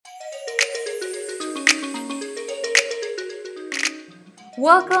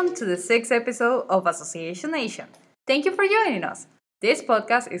Welcome to the sixth episode of Association Nation. Thank you for joining us. This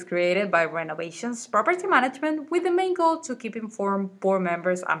podcast is created by Renovations Property Management with the main goal to keep informed board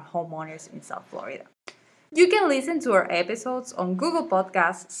members and homeowners in South Florida. You can listen to our episodes on Google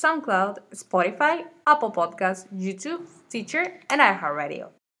Podcasts, SoundCloud, Spotify, Apple Podcasts, YouTube, Stitcher, and iHeartRadio.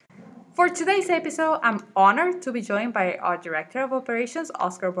 For today's episode, I'm honored to be joined by our Director of Operations,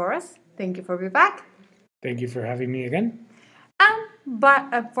 Oscar Boras. Thank you for being back. Thank you for having me again.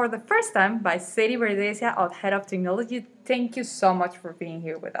 But for the first time, by Sadie Verdesia, our Head of Technology. Thank you so much for being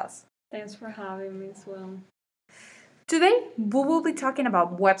here with us. Thanks for having me as well. Today, we will be talking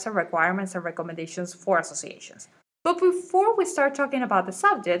about website requirements and recommendations for associations. But before we start talking about the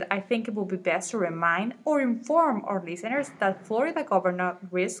subject, I think it would be best to remind or inform our listeners that Florida Governor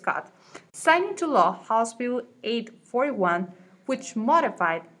Rick Scott signed into law House Bill 841, which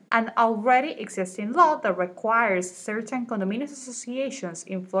modified an already existing law that requires certain condominium associations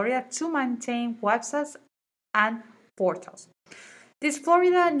in Florida to maintain websites and portals. This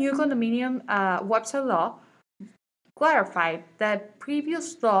Florida new condominium website law clarified the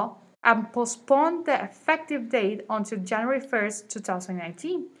previous law and postponed the effective date until January 1st,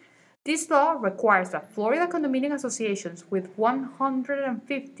 2019. This law requires that Florida condominium associations with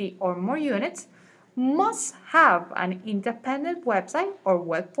 150 or more units must have an independent website or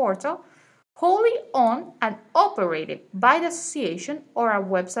web portal wholly owned and operated by the association or a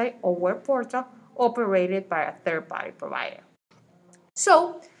website or web portal operated by a third-party provider.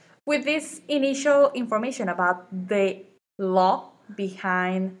 So, with this initial information about the law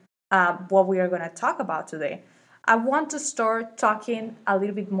behind what we are going to talk about today, I want to start talking a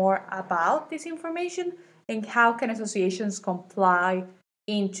little bit more about this information and how can associations comply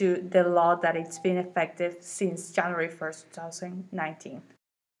into the law that it's been effective since January 1st, 2019.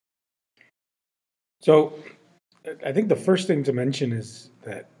 So, I think the first thing to mention is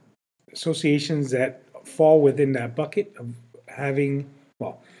that associations that fall within that bucket of having,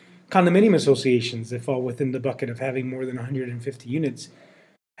 condominium associations that fall within the bucket of having more than 150 units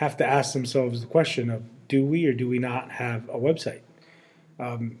have to ask themselves the question of, do we or do we not have a website?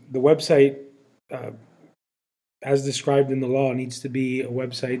 The website, as described in the law, needs to be a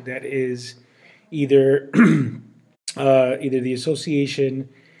website that is either the association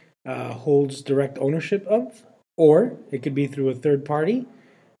holds direct ownership of, or it could be through a third party,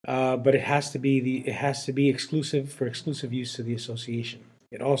 but it has to be exclusive for exclusive use to the association.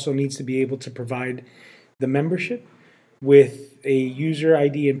 It also needs to be able to provide the membership with a user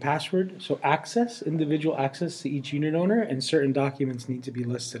ID and password, so individual access to each unit owner, and certain documents need to be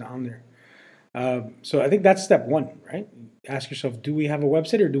listed on there. So I think that's step one, right? Ask yourself, do we have a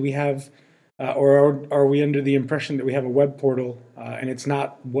website, or do we have, or are we under the impression that we have a web portal and it's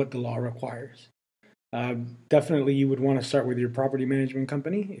not what the law requires? Definitely, you would want to start with your property management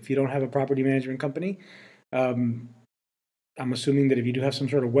company. If you don't have a property management company, I'm assuming that if you do have some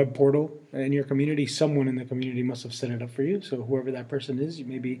sort of web portal in your community, someone in the community must have set it up for you. So whoever that person is, you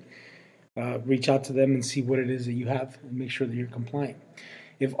maybe reach out to them and see what it is that you have and make sure that you're compliant.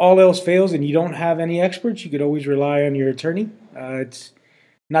 If all else fails and you don't have any experts, you could always rely on your attorney. It's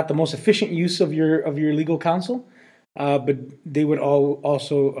not the most efficient use of your legal counsel, but they would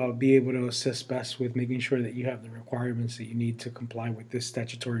also be able to assist best with making sure that you have the requirements that you need to comply with this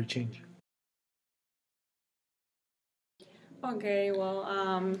statutory change. Okay,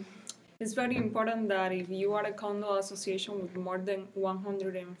 it's very important that if you are a condo association with more than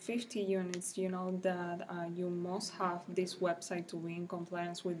 150 units, you know that you must have this website to be in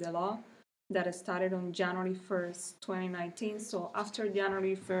compliance with the law that started on January 1st, 2019. So after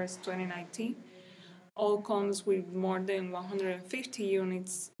January 1st, 2019, all condos with more than 150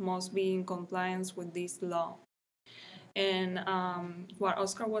 units must be in compliance with this law. And what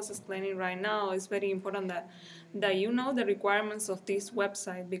Oscar was explaining right now is very important that you know the requirements of this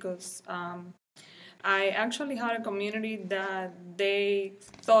website, because I actually had a community that they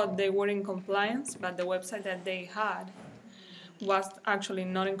thought they were in compliance, but the website that they had was actually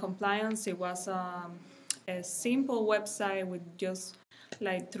not in compliance. It was a simple website with just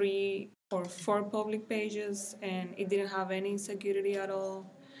like 3 or 4 public pages, and it didn't have any security at all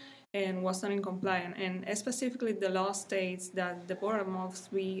and was not in compliance. And specifically, the law states that the board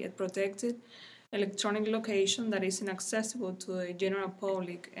must be a protected electronic location that is inaccessible to the general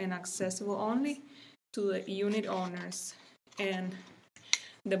public and accessible only to the unit owners and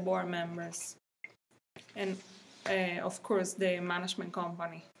the board members, and of course the management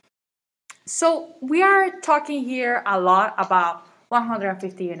company. So we are talking here a lot about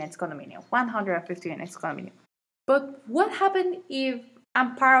 150 units condominium, 150 units condominium. But what happened if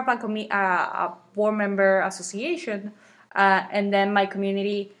I'm part of a board member association and then my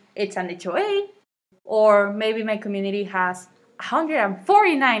community, it's an HOA, or maybe my community has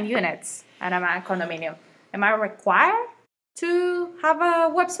 149 units and I'm a condominium. Am I required to have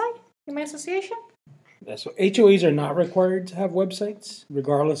a website in my association? Yeah, so HOAs are not required to have websites,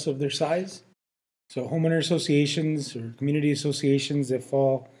 regardless of their size. So homeowner associations or community associations that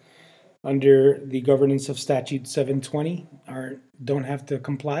fall under the governance of Statute 720 don't have to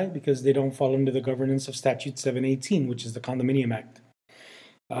comply because they don't fall under the governance of Statute 718, which is the Condominium Act,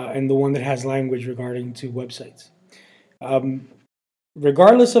 and the one that has language regarding to websites.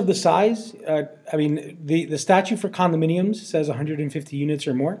 Regardless of the size, the statute for condominiums says 150 units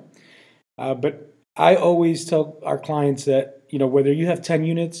or more, but I always tell our clients that, whether you have 10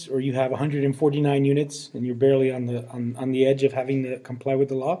 units or you have 149 units and you're barely on the edge of having to comply with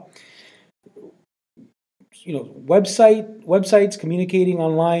the law, websites, communicating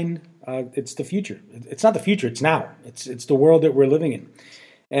online, it's the future. It's not the future, it's now. It's the world that we're living in.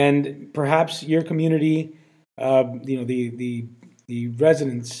 And perhaps your community, the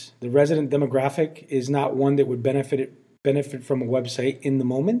resident demographic is not one that would benefit from a website in the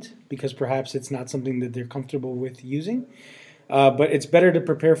moment, because perhaps it's not something that they're comfortable with using. But it's better to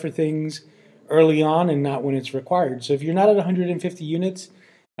prepare for things early on and not when it's required. So if you're not at 150 units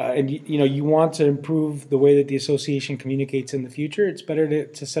and you want to improve the way that the association communicates in the future, it's better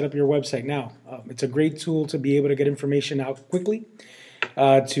to set up your website now. It's a great tool to be able to get information out quickly,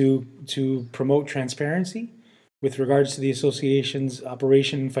 to promote transparency with regards to the association's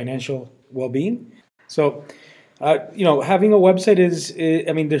operation and financial well-being. So, having a website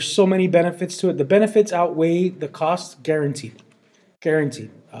there's so many benefits to it. The benefits outweigh the cost, guaranteed.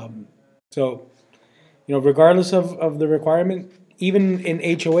 Regardless of the requirement, even in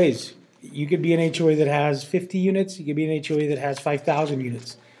HOAs, you could be an HOA that has 50 units. You could be an HOA that has 5,000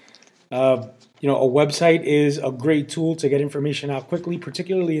 units. A website is a great tool to get information out quickly,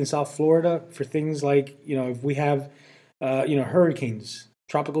 particularly in South Florida for things like, if we have, hurricanes,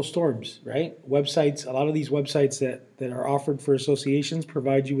 tropical storms, right? Websites, a lot of these websites that are offered for associations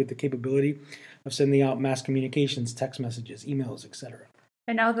provide you with the capability of sending out mass communications, text messages, emails, etc.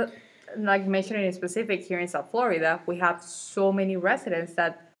 And now that, like mentioning in specific here in South Florida, we have so many residents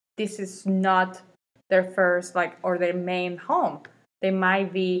that this is not their first, or their main home. They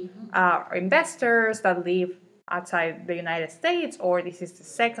might be investors that live outside the United States, or this is the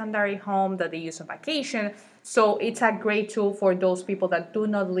secondary home that they use on vacation. So it's a great tool for those people that do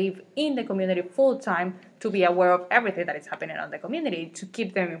not live in the community full time to be aware of everything that is happening on the community, to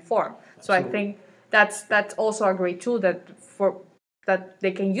keep them informed. So I think that's also a great tool that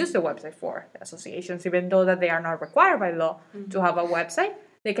they can use the website for, the associations, even though that they are not required by law to have a website.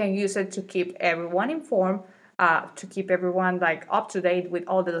 They can use it to keep everyone informed, to keep everyone up to date with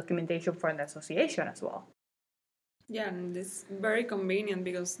all the documentation for the association as well. Yeah, and it's very convenient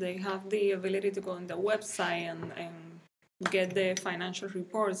because they have the ability to go on the website and get the financial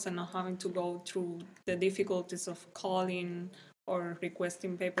reports and not having to go through the difficulties of calling or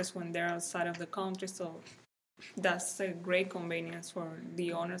requesting papers when they're outside of the country. So that's a great convenience for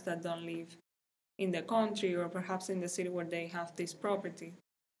the owners that don't live in the country or perhaps in the city where they have this property.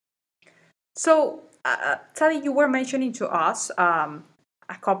 So, Tali, you were mentioning to us a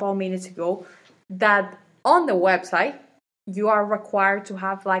couple of minutes ago that on the website, you are required to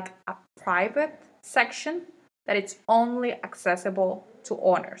have a private section that it's only accessible to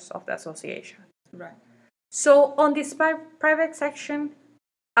owners of the association. Right. So on this private section,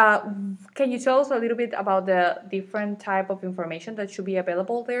 can you tell us a little bit about the different type of information that should be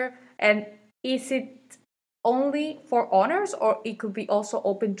available there? And is it only for owners, or it could be also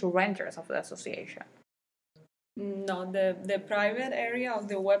open to renters of the association? No, the private area of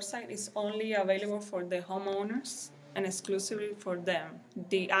the website is only available for the homeowners and exclusively for them,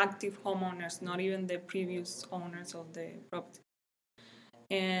 the active homeowners, not even the previous owners of the property.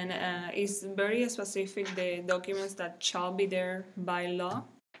 And it's very specific, the documents that shall be there by law.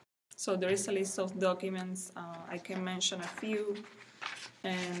 So there is a list of documents. I can mention a few.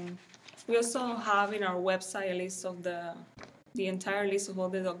 And we also have in our website a list of the entire list of all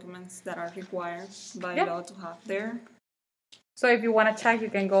the documents that are required by law to have there. So if you want to check, you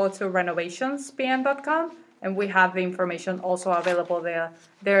can go to renovationspn.com, and we have the information also available there.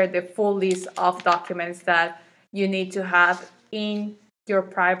 There are the full list of documents that you need to have in your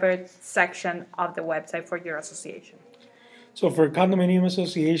private section of the website for your association. So for condominium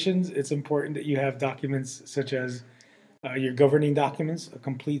associations, it's important that you have documents such as your governing documents, a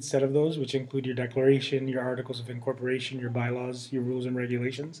complete set of those, which include your declaration, your articles of incorporation, your bylaws, your rules and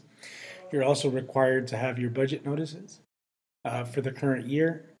regulations. You're also required to have your budget notices for the current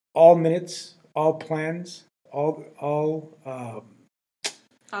year, all minutes, all plans,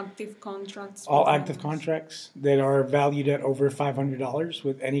 Active contracts. all with active vendors. contracts that are valued at over $500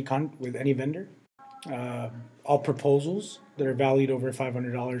 with any vendor. All proposals that are valued over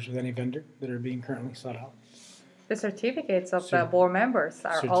 $500 with any vendor that are being currently sought out. The certificates of the board members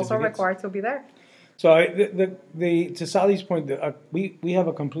are also Certificates. required to be there. So to Sally's point, we have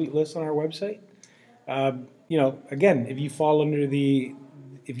a complete list on our website. Again, if you fall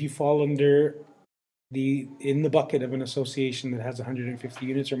under in the bucket of an association that has 150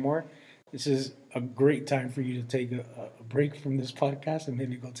 units or more, this is a great time for you to take a break from this podcast and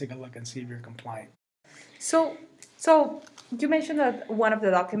maybe go take a look and see if you're compliant. So you mentioned that one of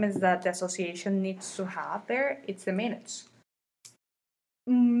the documents that the association needs to have there, it's the minutes.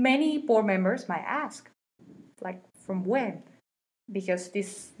 Many board members might ask, like, from when? Because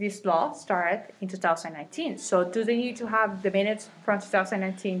this law started in 2019. So do they need to have the minutes from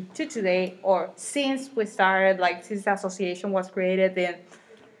 2019 to today, or since we started, like since the association was created in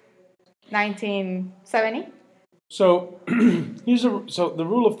 1970? So the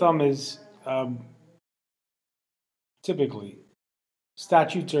rule of thumb is typically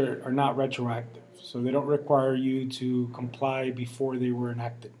statutes are not retroactive, so they don't require you to comply before they were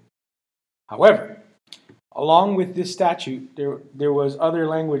enacted. However, along with this statute, there was other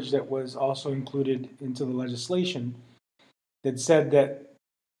language that was also included into the legislation that said that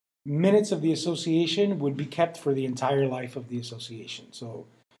minutes of the association would be kept for the entire life of the association. So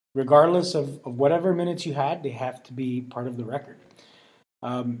regardless of whatever minutes you had, they have to be part of the record.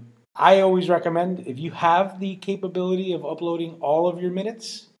 I always recommend, if you have the capability of uploading all of your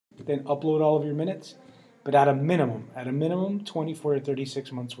minutes, then upload all of your minutes. But at a minimum, 24 to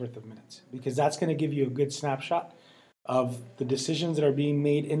 36 months worth of minutes, because that's going to give you a good snapshot of the decisions that are being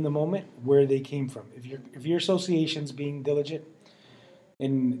made in the moment, where they came from. If your association's being diligent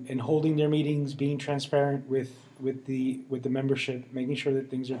in holding their meetings, being transparent with the membership, making sure that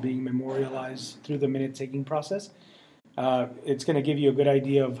things are being memorialized through the minute taking process, it's going to give you a good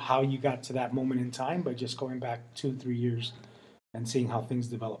idea of how you got to that moment in time by just going back 2-3 years and seeing how things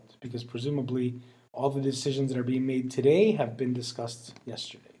developed, because presumably all the decisions that are being made today have been discussed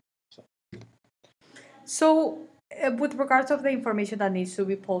yesterday. So with regards of the information that needs to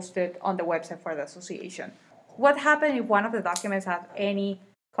be posted on the website for the association, what happens if one of the documents has any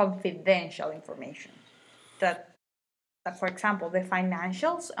confidential information? That for example, the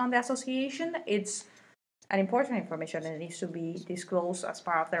financials on the association, it's an important information that needs to be disclosed as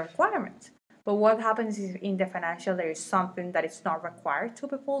part of the requirements. But what happens if in the financial there is something that is not required to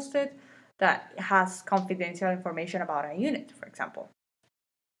be posted, that has confidential information about a unit, for example?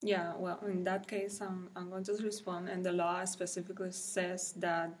 Yeah, well, in that case, I'm going to respond, and the law specifically says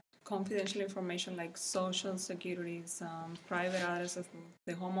that confidential information like social securities, private address of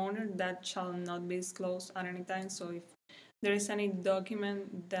the homeowner, that shall not be disclosed at any time. So if there is any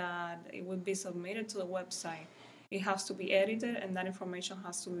document that it would be submitted to the website, it has to be edited, and that information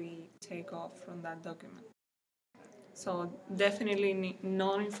has to be taken off from that document. So definitely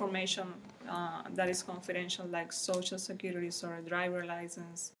non-information that is confidential, like social securities or a driver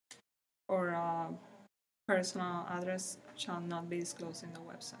license or personal address, shall not be disclosed in the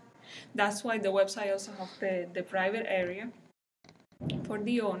website. That's why the website also has the private area for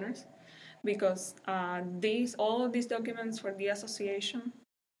the owners, because all of these documents for the association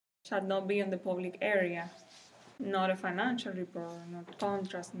shall not be in the public area, not a financial report, not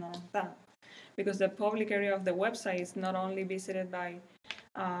contracts, none of that. Because the public area of the website is not only visited by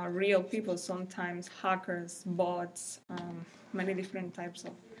real people, sometimes hackers, bots, many different types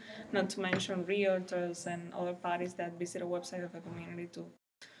of, not to mention realtors and other parties that visit a website of a community to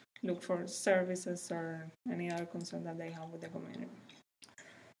look for services or any other concern that they have with the community.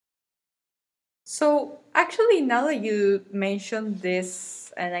 So actually, now that you mentioned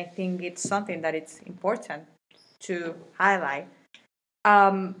this, and I think it's something that it's important to highlight,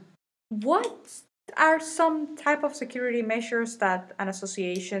 what are some type of security measures that an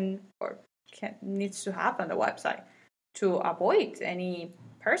association needs to have on the website to avoid any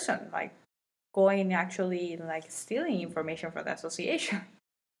person like going actually like stealing information from the association?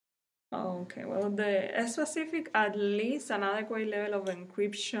 Okay, well, the specific, at least an adequate level of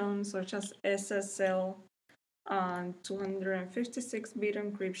encryption, such as SSL and 256-bit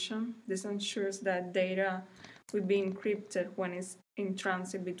encryption. This ensures that data will be encrypted when it's in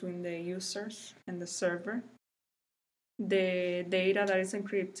transit between the users and the server. The data that is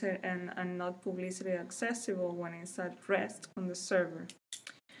encrypted and not publicly accessible when it's at rest on the server.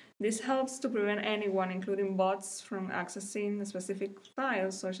 This helps to prevent anyone, including bots, from accessing specific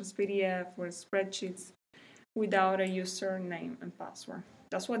files such as PDF or spreadsheets without a username and password.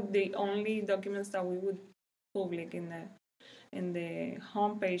 That's what the only documents that we would public in the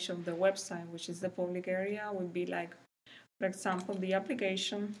homepage of the website, which is the public area, would be like, for example, the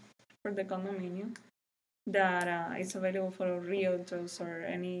application for the condominium that is available for realtors or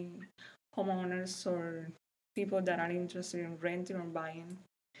any homeowners or people that are interested in renting or buying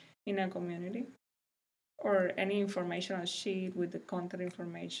in a community, or any informational sheet with the contact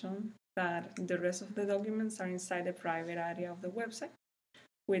information. That the rest of the documents are inside the private area of the website,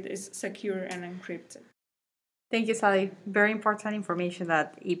 which is secure and encrypted. Thank you, Sally. Very important information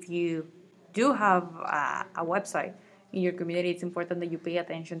that if you do have a website in your community, it's important that you pay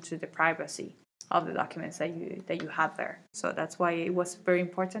attention to the privacy of the documents that you have there. So that's why it was very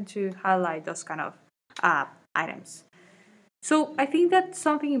important to highlight those kind of items. So I think that's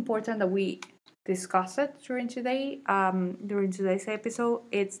something important that we discussed during today's episode.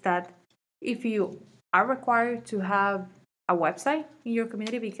 It's that if you are required to have a website in your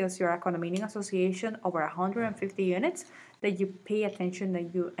community because you're a condominium association over 150 units, that you pay attention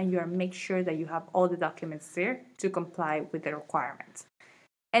that you make sure that you have all the documents there to comply with the requirements.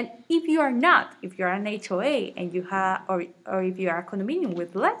 And if you are not, if you're an HOA and you have, or if you are a condominium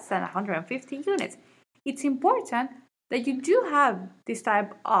with less than 150 units, it's important that you do have this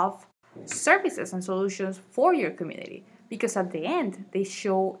type of services and solutions for your community, because at the end they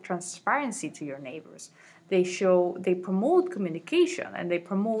show transparency to your neighbors. They promote communication, and they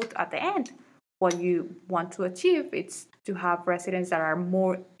promote at the end what you want to achieve. It's to have residents that are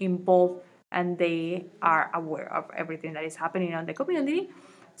more involved and they are aware of everything that is happening on the community,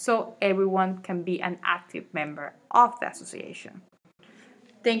 so everyone can be an active member of the association.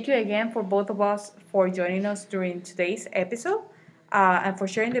 Thank you again for both of us for joining us during today's episode and for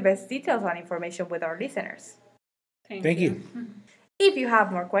sharing the best details and information with our listeners. Thank you. If you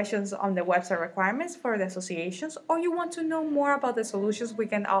have more questions on the website requirements for the associations, or you want to know more about the solutions we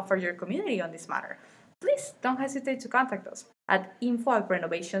can offer your community on this matter, please don't hesitate to contact us at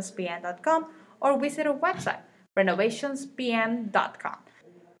info@renovationspn.com or visit our website, renovationspn.com.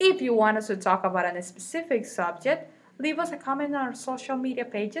 If you want us to talk about a specific subject, leave us a comment on our social media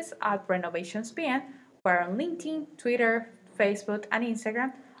pages at RenovationsPN. We're on LinkedIn, Twitter, Facebook, and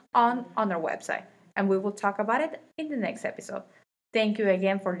Instagram on our website, and we will talk about it in the next episode. Thank you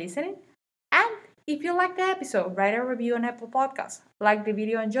again for listening, and if you like the episode, write a review on Apple Podcasts, like the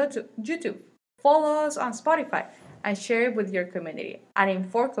video on YouTube, follow us on Spotify, and share it with your community. An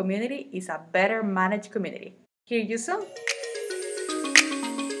informed community is a better managed community. Hear you soon!